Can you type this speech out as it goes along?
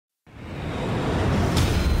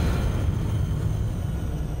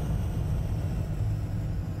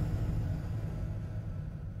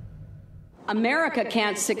America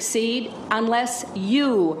can't succeed unless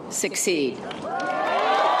you succeed.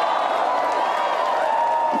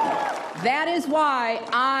 That is why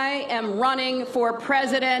I am running for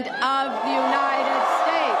President of the United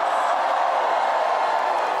States.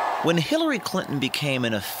 When Hillary Clinton became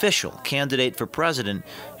an official candidate for president,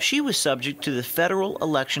 she was subject to the Federal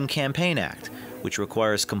Election Campaign Act, which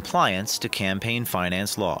requires compliance to campaign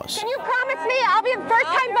finance laws. Can you promise me I'll be the first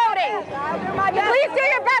time voting? Please do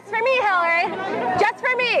your best for me, Hillary. Just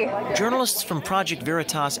for me. Journalists from Project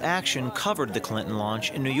Veritas Action covered the Clinton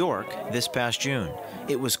launch in New York this past June.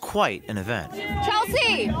 It was quite an event.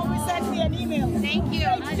 Chelsea! Send me an email. Thank you.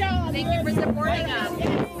 Thank you for supporting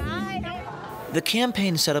us. The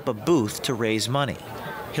campaign set up a booth to raise money.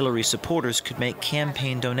 Hillary supporters could make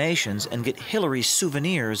campaign donations and get Hillary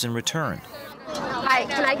souvenirs in return. Hi,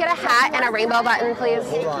 can I get a hat and a rainbow button, please?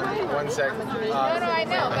 Hold on 1 second. No, I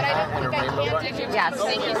know, but I don't think I can take your Yes.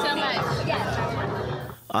 Thank you so much.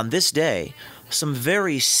 Yes. On this day, some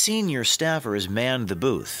very senior staffers manned the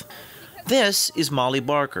booth. This is Molly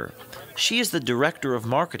Barker. She is the director of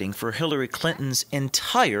marketing for Hillary Clinton's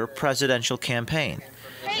entire presidential campaign.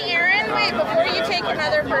 Hey, Erin, wait, before you take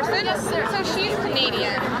another person, so she's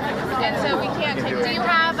Canadian, and so we can't take, do you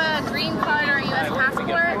have a green card or a U.S.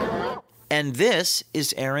 passport? And this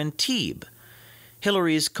is Erin Teeb,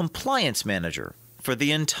 Hillary's compliance manager for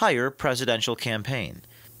the entire presidential campaign.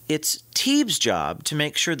 It's Teeb's job to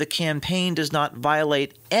make sure the campaign does not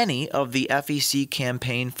violate any of the FEC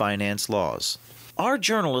campaign finance laws. Our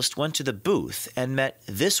journalist went to the booth and met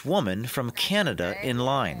this woman from Canada in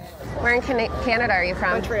line. Where in Canada are you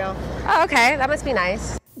from? Montreal. Oh, okay. That must be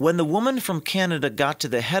nice. When the woman from Canada got to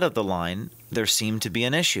the head of the line, there seemed to be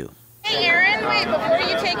an issue. Hey, Erin, wait, before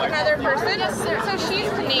you take another person, so she's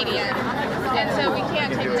Canadian, and so we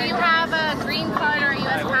can't take, do you have a green card or a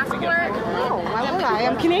U.S. passport? No, why would I?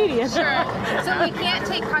 I'm Canadian. Sure. So we can't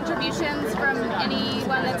take contributions from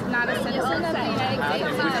anyone that's not a citizen of the United States.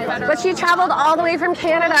 It's a federal But she traveled all the way from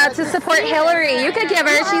Canada to support Hillary. You could give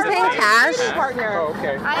her. She's paying cash. Partner. Oh,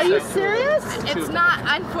 okay. Are you serious? It's not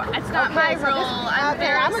my role.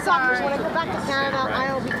 I'm a doctor. When I go back to Canada,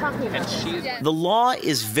 I'll be talking about it. The law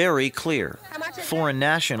is very clear. Foreign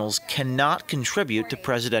nationals cannot contribute to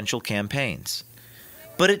presidential campaigns.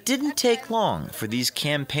 But it didn't take long for these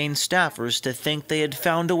campaign staffers to think they had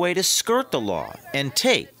found a way to skirt the law and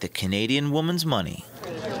take the Canadian woman's money.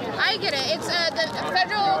 I get it. It's the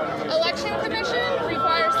Federal Election Commission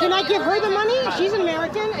requires. Can I give her the money? She's an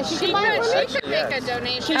American and she can buy it for me? She could make a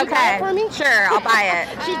donation. Can you buy it for me? Sure, I'll buy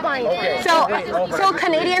it. She's buying it. So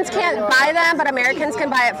Canadians can't buy them, but Americans can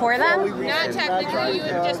buy it for them? Not technically, you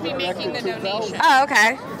would just be making the donation. Oh,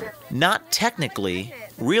 okay. Not technically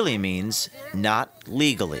really means not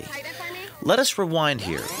legally. Let us rewind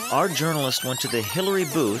here. Our journalist went to the Hillary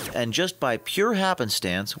booth and just by pure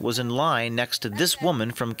happenstance was in line next to this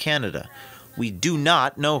woman from Canada. We do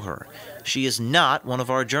not know her. She is not one of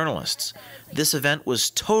our journalists. This event was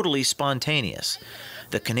totally spontaneous.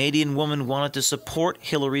 The Canadian woman wanted to support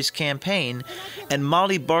Hillary's campaign, and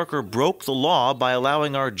Molly Barker broke the law by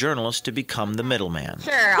allowing our journalist to become the middleman.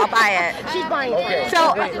 Sure, I'll buy it. She's buying it.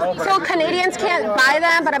 So Canadians can't buy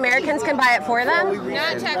them, but Americans can buy it for them?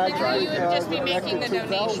 Not technically, you would just be making the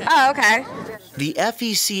donation. Oh, okay. The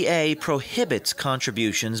FECA prohibits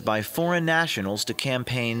contributions by foreign nationals to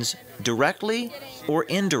campaigns directly or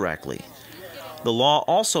indirectly. The law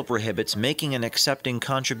also prohibits making and accepting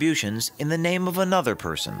contributions in the name of another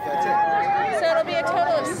person. So it'll be a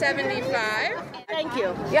total of 75. Thank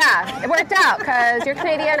you. Yeah, it worked out because you're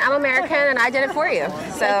Canadian, I'm American, and I did it for you.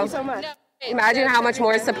 Thank you so much. Imagine how much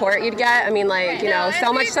more support you'd get. I mean, like, you know,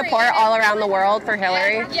 so much support all around the world for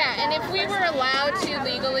Hillary. Yeah, and if we were allowed to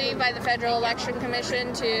legally by the Federal Election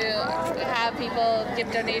Commission to have people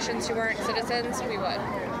give donations who weren't citizens, we would.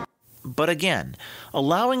 But again,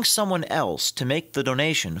 allowing someone else to make the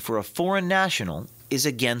donation for a foreign national is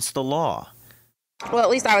against the law. Well, at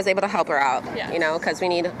least I was able to help her out, Yeah. you know, because we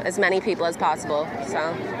need as many people as possible.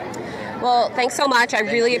 So, well, thanks so much. I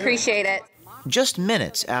really appreciate it. Just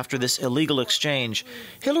minutes after this illegal exchange,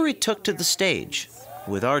 Hillary took to the stage,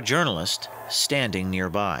 with our journalist standing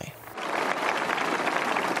nearby.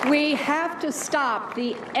 We have to stop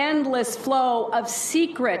the endless flow of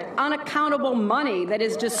secret, unaccountable money that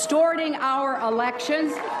is distorting our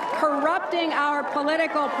elections, corrupting our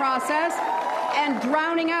political process, and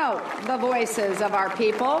drowning out the voices of our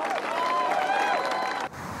people.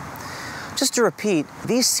 Just to repeat,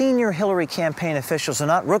 these senior Hillary campaign officials are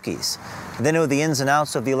not rookies. They know the ins and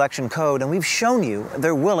outs of the election code, and we've shown you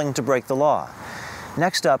they're willing to break the law.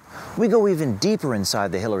 Next up, we go even deeper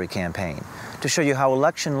inside the Hillary campaign to show you how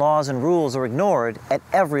election laws and rules are ignored at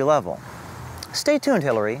every level. Stay tuned,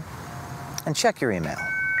 Hillary, and check your email.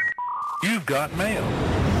 You've got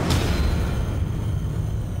mail.